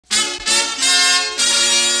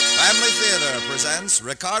Family Theater presents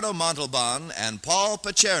Ricardo Montalban and Paul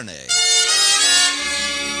Picerni.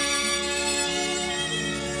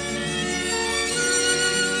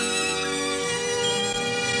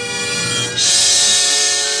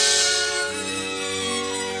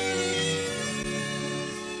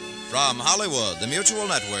 From Hollywood, the Mutual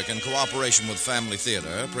Network, in cooperation with Family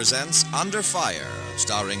Theater, presents Under Fire,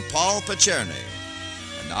 starring Paul Picerni.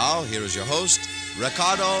 And now, here is your host,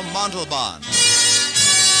 Ricardo Montalban.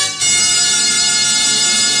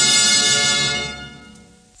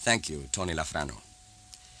 Thank you, Tony Lafrano.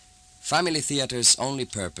 Family Theater's only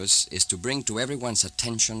purpose is to bring to everyone's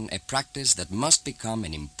attention a practice that must become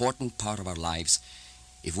an important part of our lives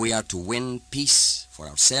if we are to win peace for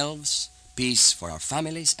ourselves, peace for our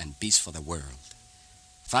families, and peace for the world.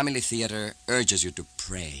 Family Theater urges you to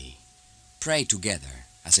pray. Pray together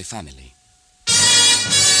as a family.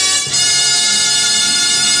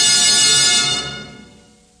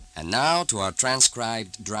 And now to our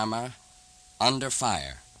transcribed drama, Under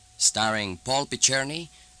Fire, starring Paul Picerni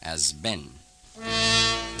as Ben.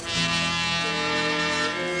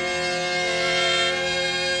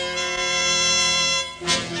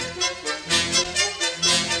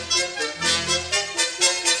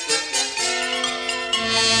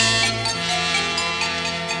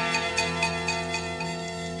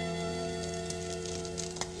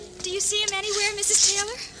 Do you see him anywhere, Mrs.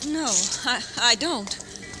 Taylor? No, I don't.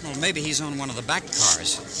 Well, maybe he's on one of the back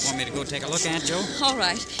cars. Want me to go take a look, Aunt Jo? All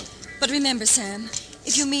right. But remember, Sam,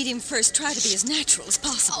 if you meet him first, try to be as natural as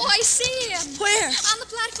possible. Oh, I see him. Where? On the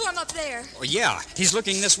platform up there. Oh, yeah. He's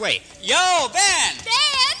looking this way. Yo, Ben!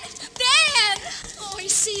 Ben! Ben! Oh, he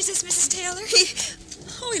sees us, Mrs. Taylor.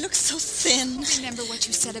 He looks so thin. Remember what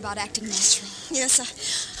you said about acting natural.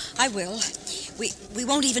 Yes, I will. We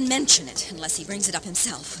won't even mention it unless he brings it up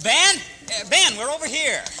himself. Ben? Ben, we're over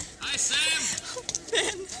here. Hi, Sam.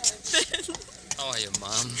 Ben. How are you,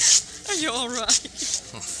 Mom? Are you all right?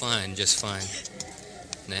 Oh, fine, just fine.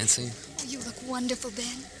 Nancy, Oh, you look wonderful,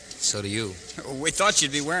 Ben. so do you. We thought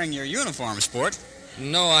you'd be wearing your uniform, sport.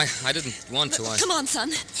 No, I didn't want to. Come on,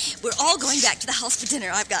 son. We're all going back to the house for dinner.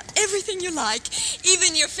 I've got everything you like,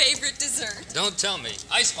 even your favorite dessert. Don't tell me.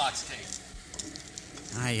 Icebox cake.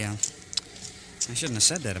 I shouldn't have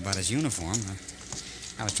said that about his uniform.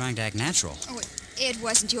 I was trying to act natural. Oh, it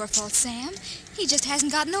wasn't your fault, Sam. He just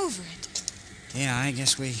hasn't gotten over it. Yeah, I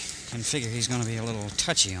guess we can figure he's going to be a little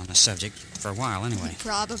touchy on the subject for a while anyway.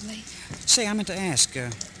 Probably. Say, I meant to ask,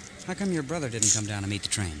 how come your brother didn't come down to meet the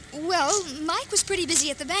train? Well, Mike was pretty busy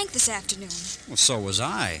at the bank this afternoon. Well, so was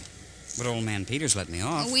I. But old man Peters let me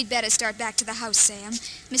off. We'd better start back to the house, Sam.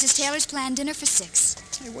 Mrs. Taylor's planned dinner for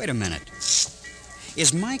 6. Hey, wait a minute.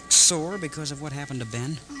 Is Mike sore because of what happened to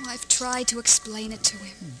Ben? Oh, I've tried to explain it to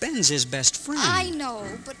him. Ben's his best friend. I know,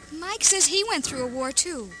 but Mike says he went through a war,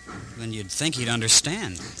 too. Then you'd think he'd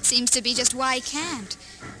understand. Seems to be just why he can't.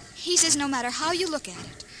 He says no matter how you look at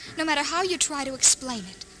it, no matter how you try to explain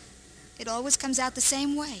it, it always comes out the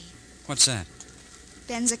same way. What's that?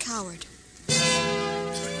 Ben's a coward.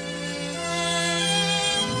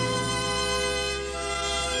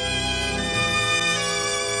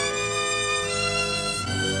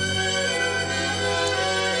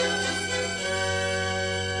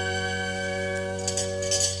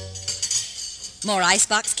 More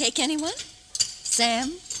icebox cake, anyone?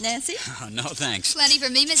 Sam? Nancy? Oh, no, thanks. Plenty for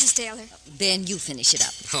me, Mrs. Taylor. Ben, you finish it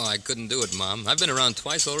up. Oh, I couldn't do it, Mom. I've been around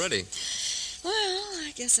twice already. Well,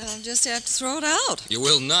 I guess I'll just have to throw it out. You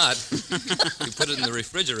will not. You put it in the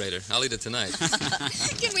refrigerator. I'll eat it tonight.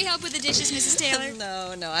 Can we help with the dishes, Mrs. Taylor?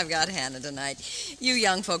 No, I've got Hannah tonight. You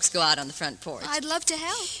young folks go out on the front porch. I'd love to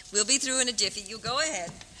help. We'll be through in a jiffy. You go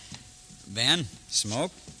ahead. Ben,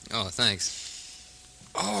 smoke? Oh, thanks.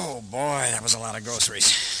 Oh, boy, that was a lot of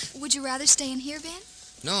groceries. Would you rather stay in here, Ben?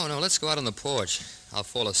 No, let's go out on the porch. I'll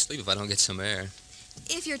fall asleep if I don't get some air.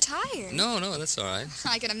 If you're tired. No, that's all right.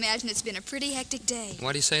 I can imagine it's been a pretty hectic day.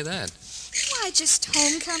 Why do you say that? Why, just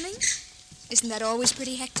homecoming. Isn't that always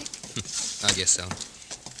pretty hectic? I guess so.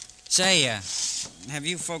 Say, have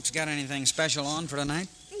you folks got anything special on for tonight?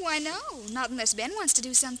 Why, no. Not unless Ben wants to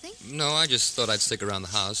do something. No, I just thought I'd stick around the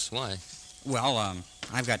house. Why? Well,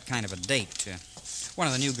 I've got kind of a date. One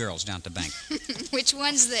of the new girls down at the bank. Which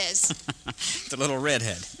one's this? The little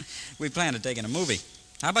redhead. We plan to take in a movie.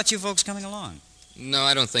 How about you folks coming along? No,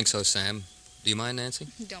 I don't think so, Sam. Do you mind, Nancy?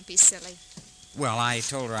 Don't be silly. Well, I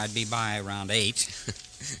told her I'd be by around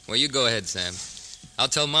 8. Well, you go ahead, Sam. I'll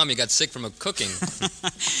tell Mom you got sick from a cooking.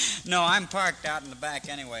 No, I'm parked out in the back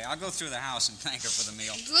anyway. I'll go through the house and thank her for the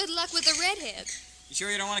meal. Good luck with the redhead. You sure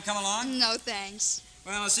you don't want to come along? No, thanks.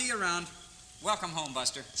 Well, I'll see you around. Welcome home,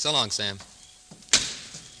 Buster. So long, Sam.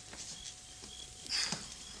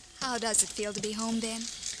 How does it feel to be home, Ben?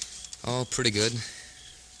 Oh, pretty good.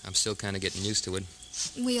 I'm still kind of getting used to it.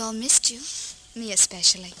 We all missed you. Me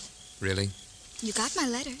especially. Really? You got my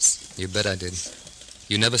letters. You bet I did.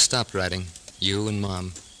 You never stopped writing. You and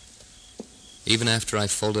Mom. Even after I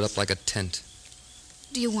folded up like a tent.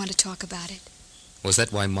 Do you want to talk about it? Was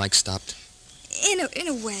that why Mike stopped? In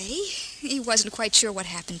a way. He wasn't quite sure what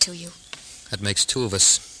happened to you. That makes two of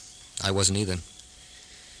us. I wasn't either.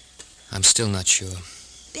 I'm still not sure.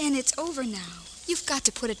 Ben, it's over now. You've got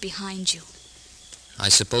to put it behind you. I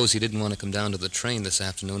suppose he didn't want to come down to the train this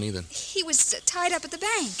afternoon either. He was tied up at the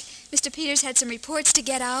bank. Mr. Peters had some reports to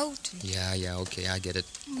get out. Yeah, okay, I get it.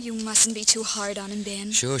 Oh, you mustn't be too hard on him,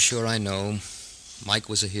 Ben. Sure, I know. Mike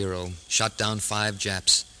was a hero. Shot down 5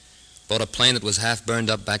 Japs. Brought a plane that was half burned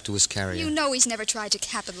up back to his carrier. You know he's never tried to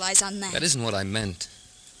capitalize on that. That isn't what I meant.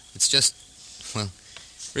 It's just, well,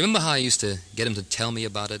 remember how I used to get him to tell me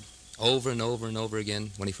about it over and over and over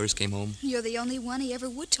again when he first came home? You're the only one he ever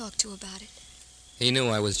would talk to about it. He knew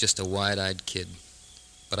I was just a wide-eyed kid.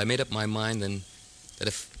 But I made up my mind then that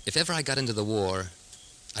if ever I got into the war,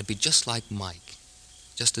 I'd be just like Mike.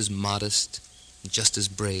 Just as modest, and just as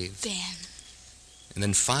brave. Ben. And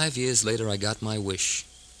then 5 years later, I got my wish.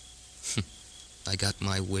 I got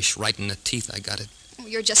my wish. Right in the teeth, I got it. Oh,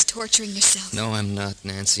 you're just torturing yourself. No, I'm not,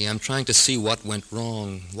 Nancy. I'm trying to see what went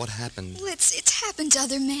wrong, what happened. Well, it's happened to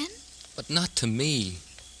other men. But not to me.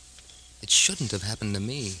 It shouldn't have happened to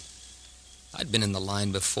me. I'd been in the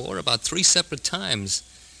line before, about 3 separate times.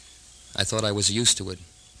 I thought I was used to it.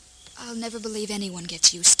 I'll never believe anyone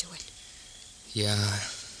gets used to it. Yeah,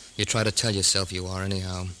 you try to tell yourself you are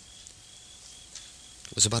anyhow.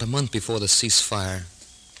 It was about a month before the ceasefire,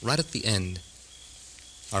 right at the end.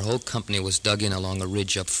 Our whole company was dug in along a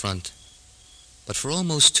ridge up front. But for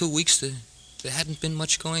almost 2 weeks, there hadn't been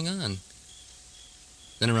much going on.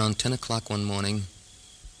 Then around 10 o'clock one morning,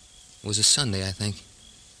 it was a Sunday, I think,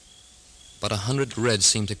 about 100 Reds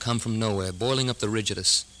seemed to come from nowhere, boiling up the ridge at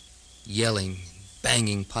us, yelling,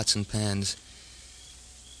 banging pots and pans.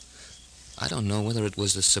 I don't know whether it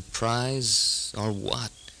was a surprise or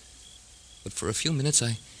what, but for a few minutes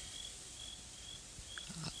I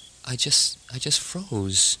just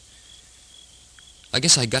froze. I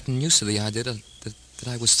guess I'd gotten used to the idea that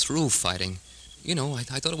I was through fighting. You know, I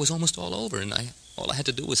thought it was almost all over, and all I had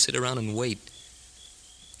to do was sit around and wait.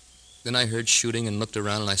 Then I heard shooting and looked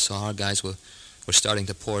around, and I saw our guys were starting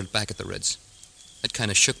to pour it back at the Reds. That kind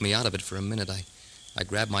of shook me out of it for a minute. I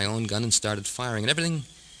grabbed my own gun and started firing, and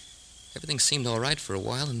everything seemed all right for a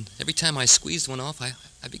while, and every time I squeezed one off, I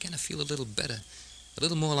began to feel a little better, a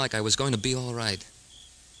little more like I was going to be all right.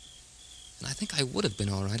 And I think I would have been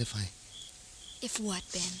all right if what,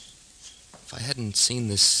 Ben? If I hadn't seen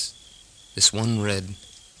this one Red.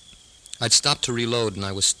 I'd stopped to reload, and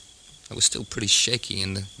I was still pretty shaky,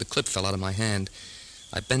 and the clip fell out of my hand.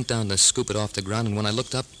 I bent down to scoop it off the ground, and when I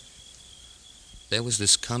looked up, there was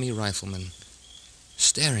this commie rifleman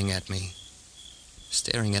staring at me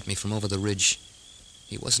from over the ridge.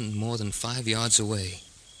 He wasn't more than 5 yards away.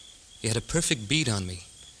 He had a perfect bead on me.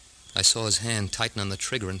 I saw his hand tighten on the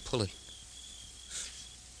trigger and pull it.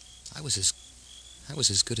 I was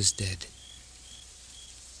as good as dead.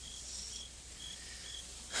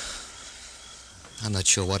 I'm not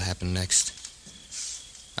sure what happened next.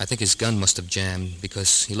 I think his gun must have jammed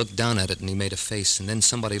because he looked down at it and he made a face, and then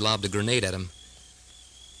somebody lobbed a grenade at him.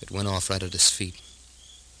 It went off right at his feet.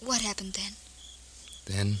 What happened then?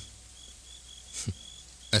 Then?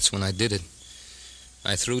 That's when I did it.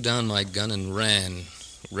 I threw down my gun and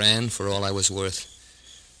ran for all I was worth.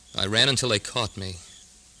 I ran until they caught me.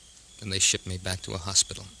 Then they shipped me back to a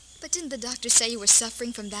hospital. But didn't the doctor say you were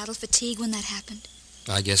suffering from battle fatigue when that happened?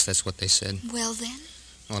 I guess that's what they said. Well, then?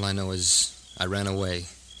 All I know is I ran away.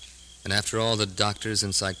 And after all the doctors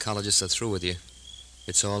and psychologists are through with you,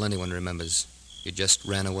 it's all anyone remembers. You just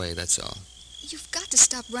ran away, that's all. You've got to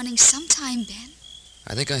stop running sometime, Ben.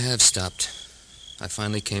 I think I have stopped. I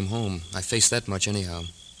finally came home. I faced that much anyhow.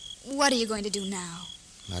 What are you going to do now?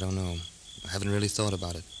 I don't know. I haven't really thought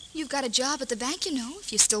about it. You've got a job at the bank, you know,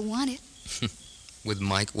 if you still want it. With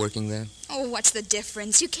Mike working there? Oh, what's the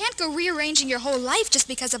difference? You can't go rearranging your whole life just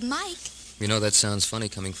because of Mike. You know, that sounds funny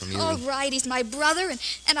coming from you. All right, he's my brother,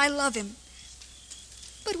 and I love him.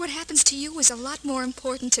 But what happens to you is a lot more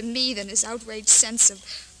important to me than his outraged sense of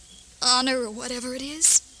honor or whatever it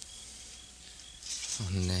is.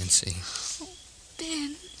 Oh, Nancy. Oh,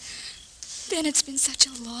 Ben. Ben, it's been such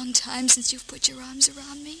a long time since you've put your arms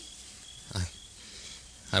around me.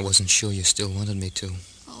 I wasn't sure you still wanted me to.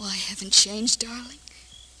 Oh, I haven't changed, darling.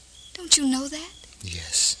 Don't you know that?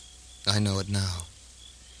 Yes, I know it now.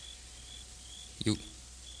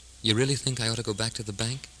 You really think I ought to go back to the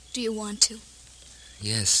bank? Do you want to?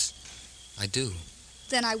 Yes, I do.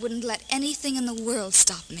 Then I wouldn't let anything in the world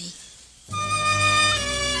stop me.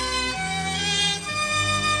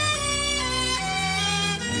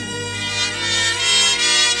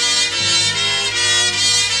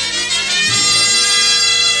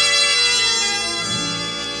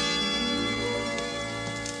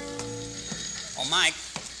 Oh, Mike,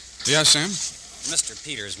 Yeah, Sam? Mr.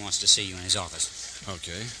 Peters wants to see you in his office.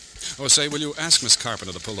 Okay. Oh, say, will you ask Miss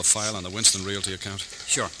Carpenter to pull the file on the Winston Realty account?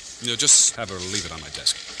 Sure. Just have her leave it on my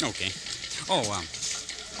desk. Okay. Oh,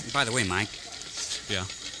 by the way, Mike. Yeah?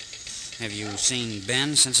 Have you seen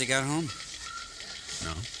Ben since he got home?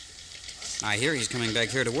 No. I hear he's coming back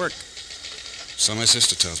here to work. So my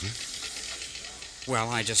sister tells me. Well,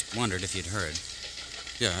 I just wondered if you'd heard.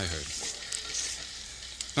 Yeah, I heard.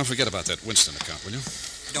 Don't forget about that Winston account, will you?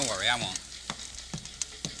 Don't worry, I won't.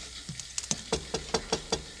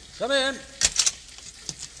 Come in.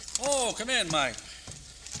 Oh, come in, Mike.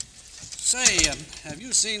 Say, have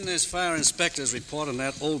you seen this fire inspector's report on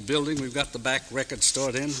that old building we've got the back record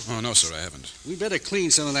stored in? Oh, no, sir, I haven't. We better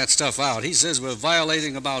clean some of that stuff out. He says we're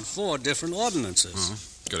violating about 4 different ordinances. Uh-huh.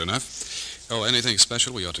 Good enough. Oh, anything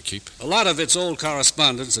special we ought to keep? A lot of it's old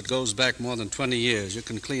correspondence that goes back more than 20 years. You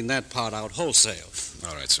can clean that part out wholesale.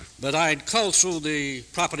 All right, sir. But I'd cull through the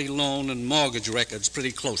property loan and mortgage records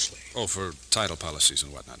pretty closely. Oh, for title policies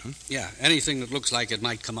and whatnot, huh? Yeah, anything that looks like it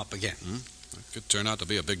might come up again. That could turn out to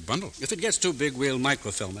be a big bundle. If it gets too big, we'll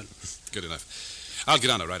microfilm it. Good enough. I'll get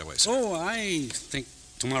on it right away, sir. Oh, I think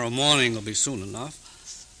tomorrow morning will be soon enough.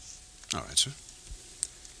 All right, sir.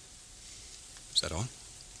 Is that all?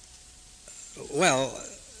 Well,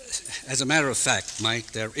 as a matter of fact,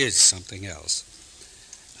 Mike, there is something else.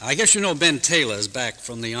 I guess you know Ben Taylor's back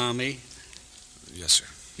from the Army. Yes, sir.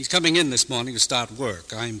 He's coming in this morning to start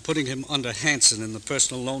work. I'm putting him under Hanson in the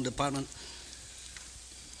personal loan department.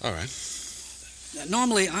 All right.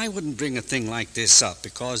 Normally, I wouldn't bring a thing like this up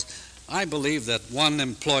because I believe that one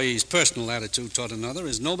employee's personal attitude toward another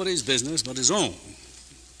is nobody's business but his own.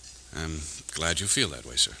 I'm glad you feel that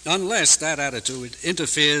way, sir. Unless that attitude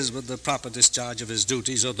interferes with the proper discharge of his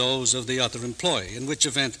duties or those of the other employee, in which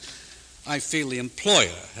event I feel the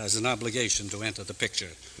employer has an obligation to enter the picture.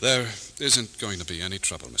 There isn't going to be any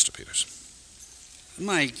trouble, Mr. Peters.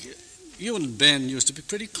 Mike, you and Ben used to be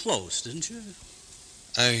pretty close, didn't you?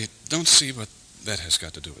 I don't see what that has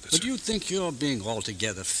got to do with it, But sir. you think you're being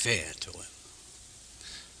altogether fair to him?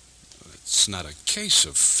 It's not a case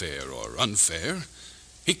of fair or unfair.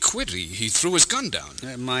 He quit. He threw his gun down.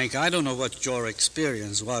 Mike, I don't know what your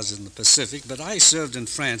experience was in the Pacific, but I served in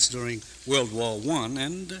France during World War I,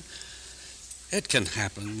 and it can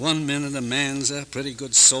happen. One minute a man's a pretty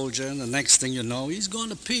good soldier, and the next thing you know, he's gone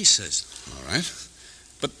to pieces. All right.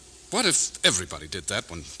 But what if everybody did that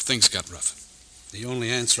when things got rough? The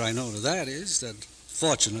only answer I know to that is that,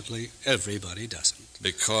 fortunately, everybody doesn't.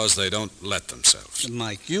 Because they don't let themselves.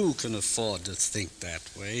 Mike, you can afford to think that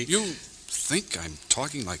way. You think I'm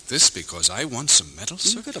talking like this because I won some medals,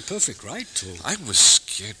 sir? You've got a perfect right to. I was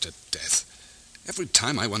scared to death. Every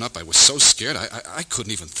time I went up, I was so scared I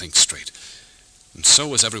couldn't even think straight. And so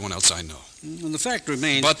was everyone else I know. And the fact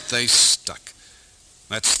remains... But they stuck.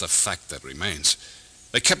 That's the fact that remains.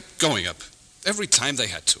 They kept going up every time they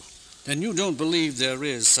had to. Then you don't believe there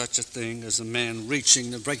is such a thing as a man reaching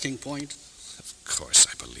the breaking point? Of course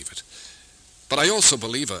I believe it. But I also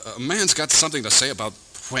believe a man's got something to say about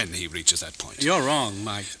when he reaches that point. You're wrong,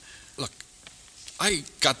 Mike. Look, I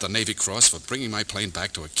got the Navy Cross for bringing my plane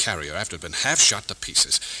back to a carrier after it had been half shot to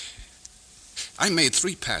pieces. I made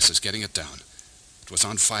 3 passes getting it down. It was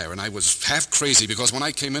on fire, and I was half crazy because when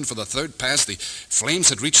I came in for the 3rd pass, the flames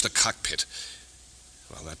had reached the cockpit.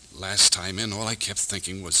 Well, that last time in, all I kept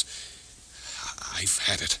thinking was, I've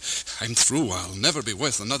had it. I'm through. I'll never be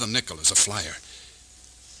worth another nickel as a flyer.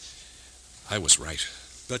 I was right.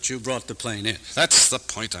 But you brought the plane in. That's the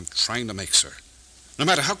point I'm trying to make, sir. No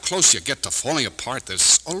matter how close you get to falling apart,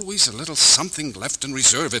 there's always a little something left in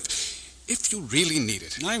reserve if you really need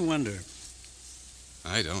it. I wonder.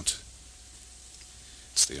 I don't.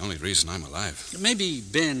 It's the only reason I'm alive. Maybe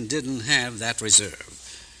Ben didn't have that reserve.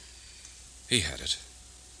 He had it.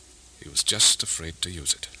 He was just afraid to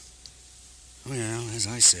use it. Well, as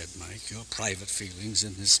I said, Mike, your private feelings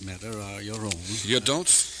in this matter are your own. You don't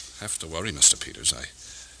have to worry, Mr. Peters.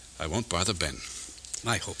 I won't bother Ben.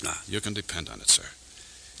 I hope not. You can depend on it, sir.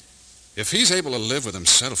 If he's able to live with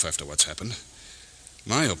himself after what's happened,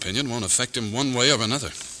 my opinion won't affect him one way or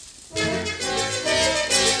another.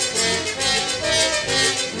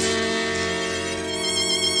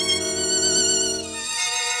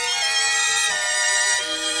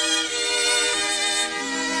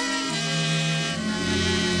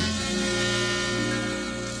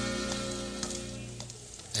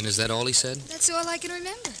 And is that all he said? That's all I can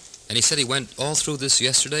remember. And he said he went all through this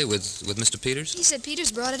yesterday with Mr. Peters? He said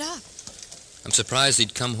Peters brought it up. I'm surprised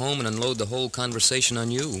he'd come home and unload the whole conversation on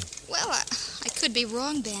you. Well, I could be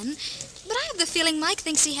wrong, Ben, but I have the feeling Mike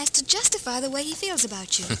thinks he has to justify the way he feels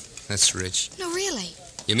about you. That's rich. No, really.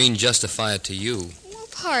 You mean justify it to you? Well,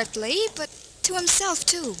 partly, but to himself,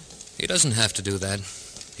 too. He doesn't have to do that.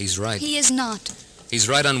 He's right. He is not. He's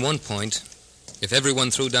right on one point. If everyone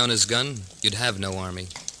threw down his gun, you'd have no army.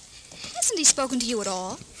 Hasn't he spoken to you at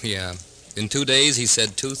all? Yeah. In 2 days, he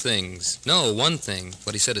said 2 things. No, 1 thing,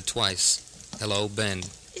 but he said it twice. Hello, Ben.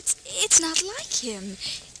 It's not like him.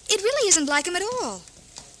 It really isn't like him at all.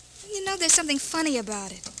 You know, there's something funny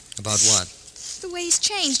about it. About what? The way he's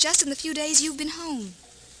changed just in the few days you've been home.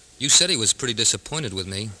 You said he was pretty disappointed with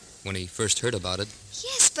me when he first heard about it.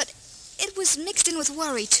 Yes, but it was mixed in with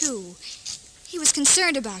worry, too. He was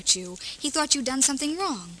concerned about you. He thought you'd done something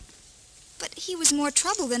wrong. But he was more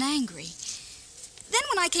troubled than angry. Then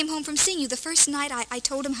when I came home from seeing you the first night, I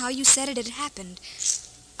told him how you said it had happened.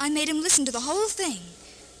 I made him listen to the whole thing.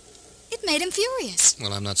 It made him furious.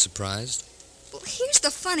 Well, I'm not surprised. Well, here's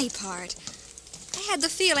the funny part. I had the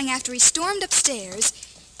feeling after he stormed upstairs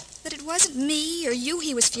that it wasn't me or you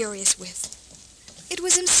he was furious with. It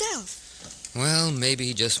was himself. Well, maybe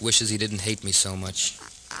he just wishes he didn't hate me so much.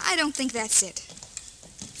 I don't think that's it.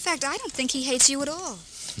 In fact, I don't think he hates you at all.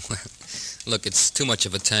 Well, look, it's too much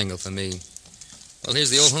of a tangle for me. Well,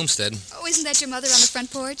 here's the old homestead. Oh, isn't that your mother on the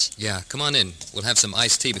front porch? Yeah, come on in. We'll have some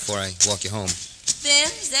iced tea before I walk you home. Ben,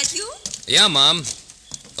 is that you? Yeah, Mom.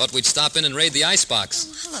 Thought we'd stop in and raid the icebox.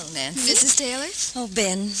 Oh, hello, Nancy. Mrs. Taylor? Oh,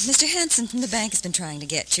 Ben, Mr. Hanson from the bank has been trying to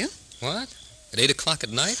get you. What? At 8 o'clock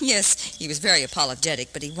at night? Yes, he was very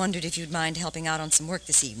apologetic, but he wondered if you'd mind helping out on some work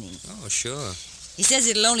this evening. Oh, sure. He says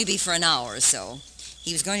it'll only be for an hour or so.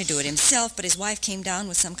 He was going to do it himself, but his wife came down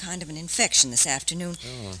with some kind of an infection this afternoon.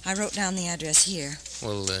 Oh. I wrote down the address here.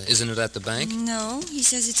 Well, isn't it at the bank? No, he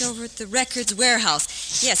says it's over at the Records Warehouse.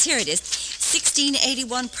 Yes, here it is,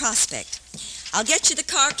 1681 Prospect. I'll get you the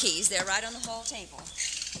car keys. They're right on the hall table.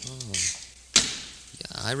 Oh.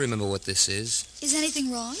 Yeah, I remember what this is. Is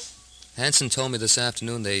anything wrong? Hanson told me this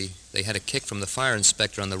afternoon they had a kick from the fire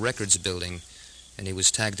inspector on the records building, and he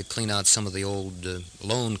was tagged to clean out some of the old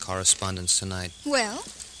loan correspondence tonight. Well?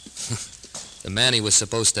 The man he was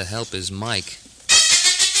supposed to help is Mike.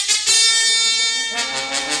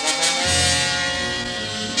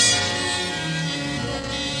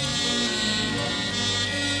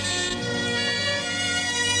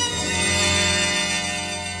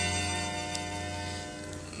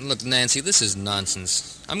 Look, Nancy, this is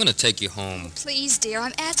nonsense. I'm going to take you home. Please, dear,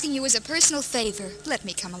 I'm asking you as a personal favor. Let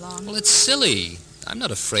me come along. Well, it's silly. I'm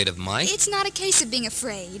not afraid of Mike. It's not a case of being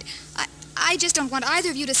afraid. I just don't want either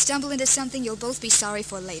of you to stumble into something you'll both be sorry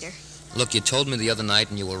for later. Look, you told me the other night,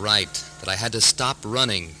 and you were right, that I had to stop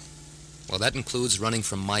running. Well, that includes running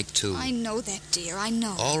from Mike, too. I know that, dear, I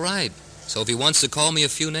know. All right. So if he wants to call me a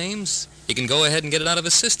few names, he can go ahead and get it out of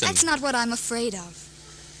his system. That's not what I'm afraid of.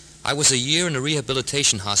 I was a year in a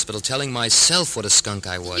rehabilitation hospital telling myself what a skunk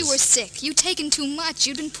I was. You were sick. You'd taken too much.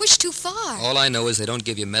 You'd been pushed too far. All I know is they don't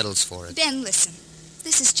give you medals for it. Ben, listen.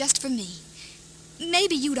 This is just for me.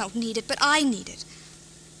 Maybe you don't need it, but I need it.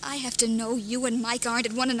 I have to know you and Mike aren't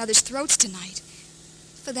at one another's throats tonight.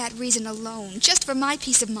 For that reason alone, just for my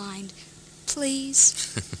peace of mind. Please?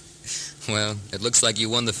 Well, it looks like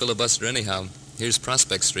you won the filibuster anyhow. Here's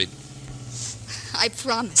Prospect Street. I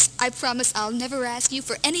promise I'll never ask you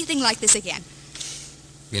for anything like this again.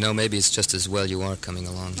 You know, maybe it's just as well you are coming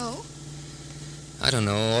along. Oh? I don't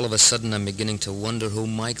know. All of a sudden, I'm beginning to wonder who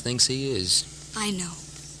Mike thinks he is. I know.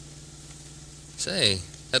 Say,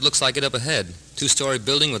 that looks like it up ahead. 2-story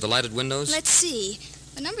building with the lighted windows. Let's see.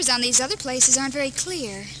 The numbers on these other places aren't very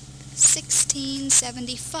clear.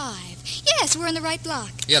 1675. Yes, we're in the right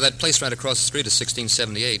block. Yeah, that place right across the street is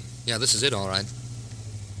 1678. Yeah, this is it, all right.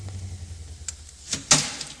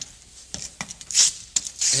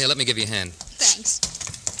 Here, let me give you a hand. Thanks.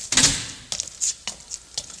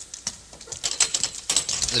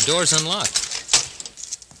 The door's unlocked.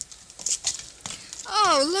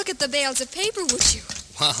 Oh, look at the bales of paper, would you?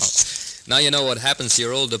 Wow. Now you know what happens to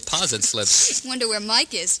your old deposit slips. Wonder where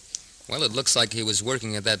Mike is. Well, it looks like he was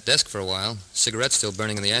working at that desk for a while. Cigarette still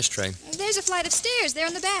burning in the ashtray. There's a flight of stairs there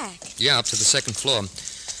in the back. Yeah, up to the 2nd floor.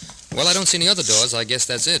 Well, I don't see any other doors. I guess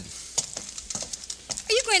that's it.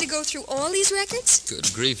 Are you going to go through all these records?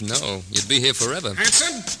 Good grief, no. You'd be here forever.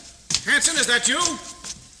 Hanson? Hanson, is that you?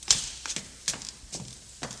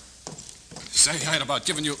 Say, I had about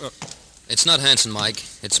given you... It's not Hanson, Mike.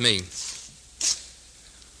 It's me.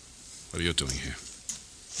 What are you doing here?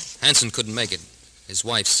 Hanson couldn't make it. His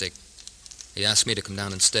wife's sick. He asked me to come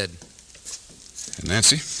down instead. And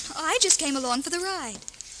Nancy? I just came along for the ride.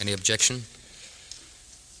 Any objection?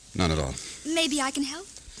 None at all. Maybe I can help?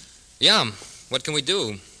 Yeah, what can we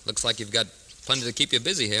do? Looks like you've got plenty to keep you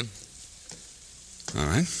busy here. All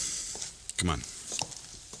right. Come on.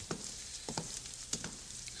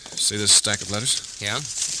 See this stack of letters? Yeah?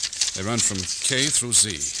 They run from K through Z.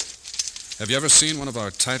 Have you ever seen one of our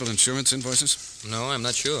title insurance invoices? No, I'm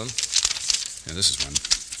not sure. Yeah, this is one.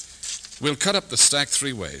 We'll cut up the stack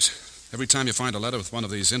 3 ways. Every time you find a letter with one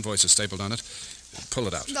of these invoices stapled on it, pull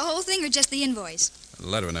it out. The whole thing or just the invoice? A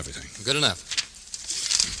letter and everything. Good enough.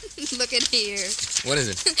 Look at here. What is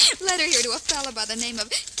it? Letter here to a fella by the name of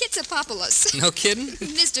Kitsapopoulos. No kidding?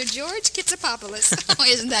 Mr. George Kitsapopoulos. Oh,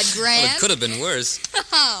 isn't that Well, grand? it could have been worse.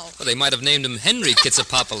 How? Well, they might have named him Henry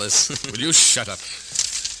Kitsapopoulos. Will you shut up?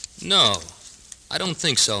 No, I don't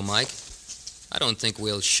think so, Mike. I don't think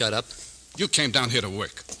we'll shut up. You came down here to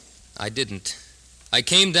work. I didn't. I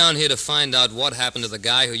came down here to find out what happened to the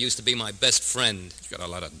guy who used to be my best friend. You got a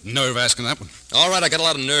lot of nerve asking that one. All right, I got a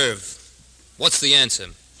lot of nerve. What's the answer?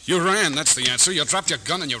 You ran, that's the answer. You dropped your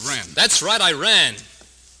gun and you ran. That's right, I ran.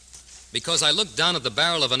 Because I looked down at the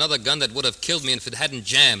barrel of another gun that would have killed me if it hadn't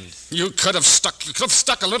jammed. You could have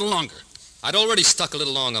stuck a little longer. I'd already stuck a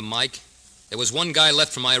little longer, Mike. There was one guy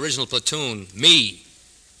left from my original platoon, me.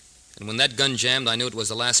 And when that gun jammed, I knew it was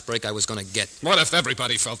the last break I was going to get. What if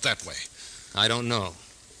everybody felt that way? I don't know.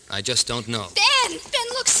 I just don't know. Ben,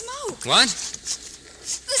 look, smoke. What?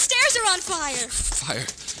 The stairs are on fire. Fire.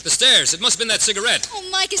 The stairs. It must have been that cigarette. Oh,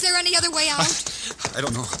 Mike, is there any other way out? I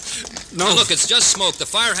don't know. No, No. look, it's just smoke. The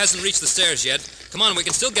fire hasn't reached the stairs yet. Come on, we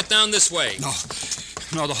can still get down this way.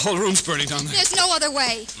 No, the whole room's burning down there. There's no other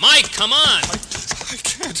way. Mike, come on. I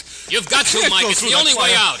can't. You've got to, Can't Mike. go It's through the that only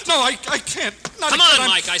way fire. out. No, I can't. Not Come again. on,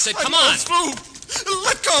 Mike, I said, come I'm on. through.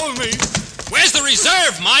 Let go of me. Where's the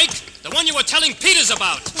reserve, Mike? The one you were telling Peters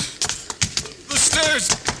about. The stairs,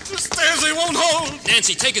 they won't hold.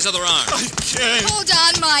 Nancy, take his other arm. I can't. Hold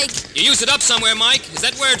on, Mike. You used it up somewhere, Mike. Is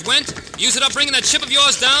that where it went? You used it up bringing that ship of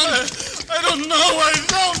yours down? I don't know. I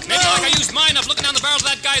don't know. Maybe like I used mine up looking down the barrel of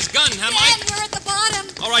that guy's gun, huh, Ben, Mike? we're at the bottom.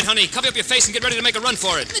 All right, honey, cover up your face and get ready to make a run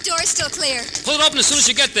for it. The door's still clear. Pull it open as soon as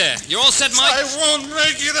you get there. You're all set, Mike? I won't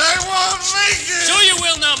make it. I won't make it. Sure you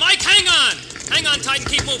will now, Mike. Hang on. Hang on tight and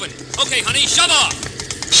keep moving. Okay, honey, shove off.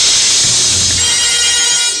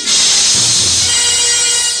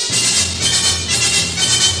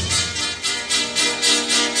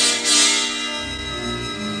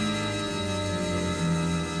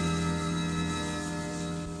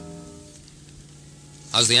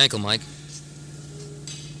 How's the ankle, Mike?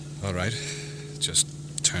 All right. Just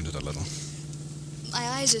turned it a little. My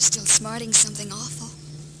eyes are still smarting something awful.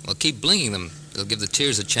 Well, keep blinking them. It'll give the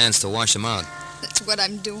tears a chance to wash them out. That's what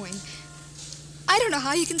I'm doing. I don't know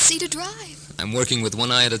how you can see to drive. I'm working with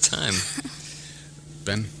one eye at a time.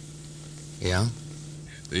 Ben, Yeah?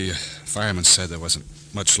 the fireman said there wasn't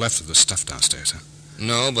much left of the stuff downstairs, huh?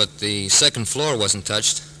 No, but the second floor wasn't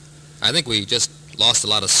touched. I think we just lost a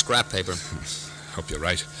lot of scrap paper. Hope you're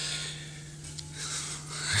right.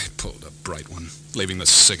 I pulled a bright one, leaving the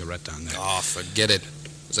cigarette down there. Oh, forget it.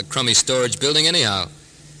 It was a crummy storage building anyhow.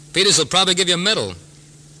 Peters will probably give you a medal.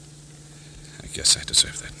 I guess I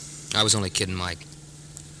deserve that. I was only kidding, Mike.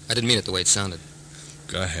 I didn't mean it the way it sounded.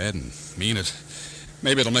 Go ahead and mean it.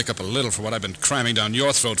 Maybe it'll make up a little for what I've been cramming down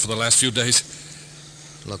your throat for the last few days.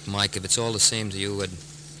 Look, Mike, if it's all the same to you,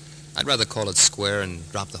 I'd rather call it square and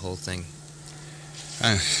drop the whole thing.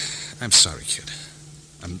 I'm sorry, kid.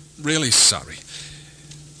 I'm really sorry.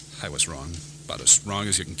 I was wrong. About as wrong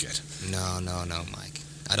as you can get. No, Mike.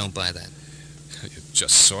 I don't buy that. You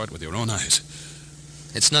just saw it with your own eyes.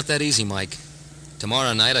 It's not that easy, Mike.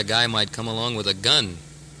 Tomorrow night, a guy might come along with a gun,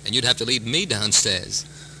 and you'd have to lead me downstairs.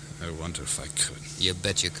 I wonder if I could. You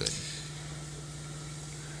bet you could.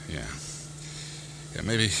 Yeah,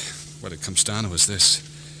 maybe what it comes down to is this.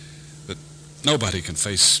 That nobody can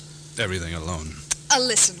face everything alone.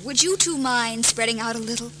 Listen, would you two mind spreading out a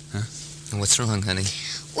little? What's wrong, honey?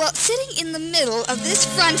 Well, sitting in the middle of this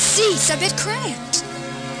front seat's a bit cramped.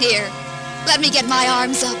 Here, let me get my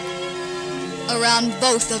arms up around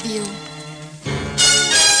both of you.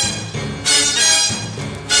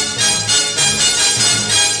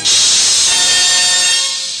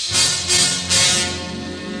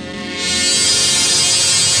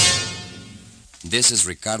 This is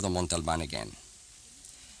Ricardo Montalban again.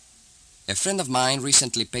 A friend of mine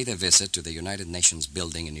recently paid a visit to the United Nations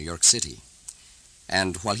building in New York City.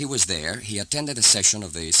 And while he was there, he attended a session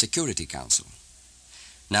of the Security Council.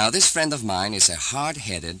 Now, this friend of mine is a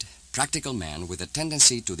hard-headed, practical man with a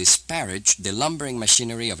tendency to disparage the lumbering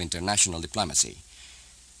machinery of international diplomacy.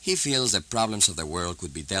 He feels the problems of the world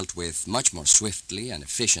could be dealt with much more swiftly and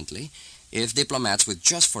efficiently if diplomats would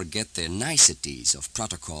just forget the niceties of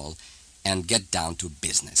protocol and get down to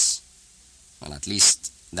business. Well, at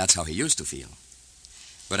least that's how he used to feel.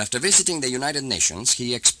 But after visiting the United Nations,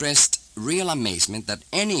 he expressed real amazement that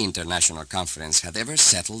any international conference had ever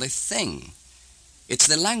settled a thing. It's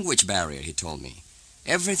the language barrier, he told me.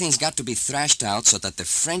 Everything's got to be thrashed out so that the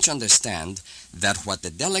French understand that what the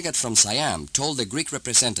delegate from Siam told the Greek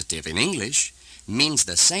representative in English means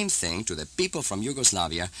the same thing to the people from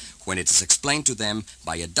Yugoslavia when it is explained to them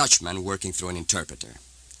by a Dutchman working through an interpreter.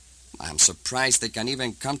 I'm surprised they can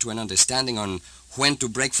even come to an understanding on when to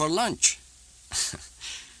break for lunch.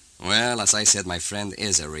 Well, as I said, my friend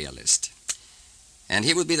is a realist. And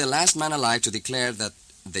he would be the last man alive to declare that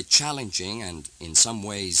the challenging and, in some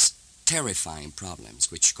ways, terrifying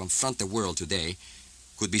problems which confront the world today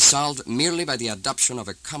could be solved merely by the adoption of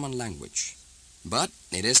a common language. But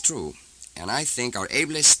it is true, and I think our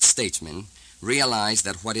ablest statesmen realize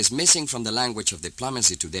that what is missing from the language of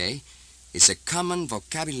diplomacy today is a common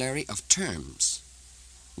vocabulary of terms.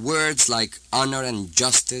 Words like honor and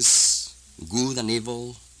justice, good and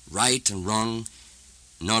evil, right and wrong,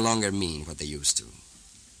 no longer mean what they used to.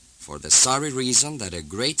 For the sorry reason that a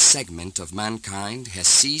great segment of mankind has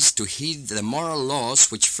ceased to heed the moral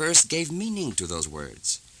laws which first gave meaning to those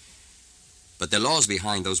words. But the laws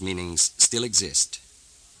behind those meanings still exist.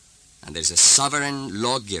 And there's a sovereign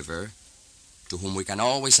lawgiver to whom we can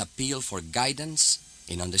always appeal for guidance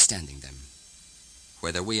in understanding them.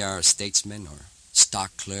 Whether we are statesmen or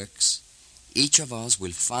stock clerks, each of us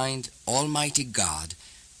will find Almighty God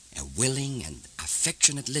a willing and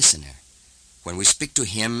affectionate listener when we speak to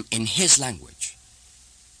him in his language,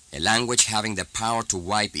 a language having the power to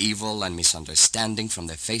wipe evil and misunderstanding from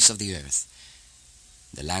the face of the earth,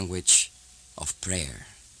 the language of prayer.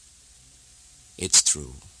 It's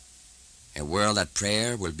true. A world at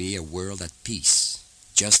prayer will be a world at peace,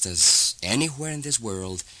 just as anywhere in this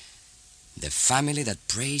world, the family that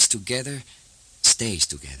prays together stays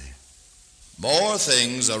together. More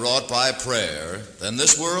things are wrought by prayer than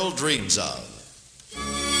this world dreams of.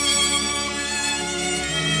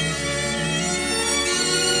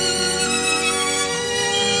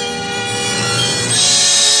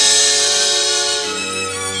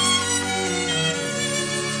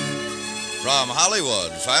 From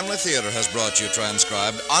Hollywood, Family Theater has brought you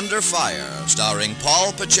transcribed Under Fire, starring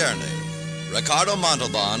Paul Picerni. Ricardo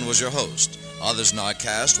Montalban was your host. Others in our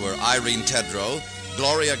cast were Irene Tedrow,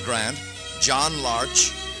 Gloria Grant, John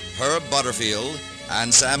Larch, Herb Butterfield,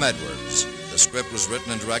 and Sam Edwards. The script was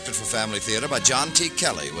written and directed for Family Theater by John T.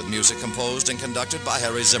 Kelly, with music composed and conducted by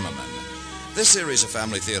Harry Zimmerman. This series of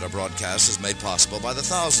Family Theater broadcasts is made possible by the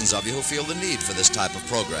thousands of you who feel the need for this type of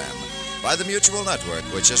program, by the Mutual Network,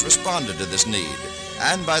 which has responded to this need,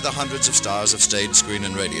 and by the hundreds of stars of stage, screen,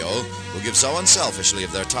 and radio who give so unselfishly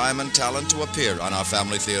of their time and talent to appear on our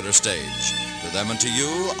Family Theater stage. To them and to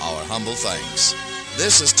you, our humble thanks.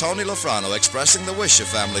 This is Tony Lafrano expressing the wish of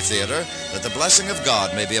Family Theater that the blessing of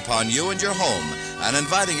God may be upon you and your home, and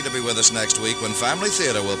inviting you to be with us next week when Family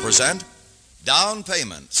Theater will present Down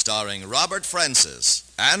Payment, starring Robert Francis.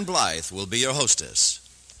 Ann Blythe will be your hostess.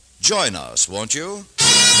 Join us, won't you?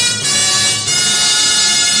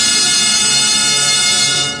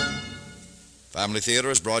 Family Theater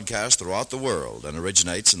is broadcast throughout the world and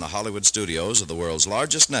originates in the Hollywood studios of the world's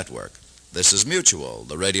largest network. This is Mutual,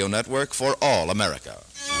 the radio network for all America.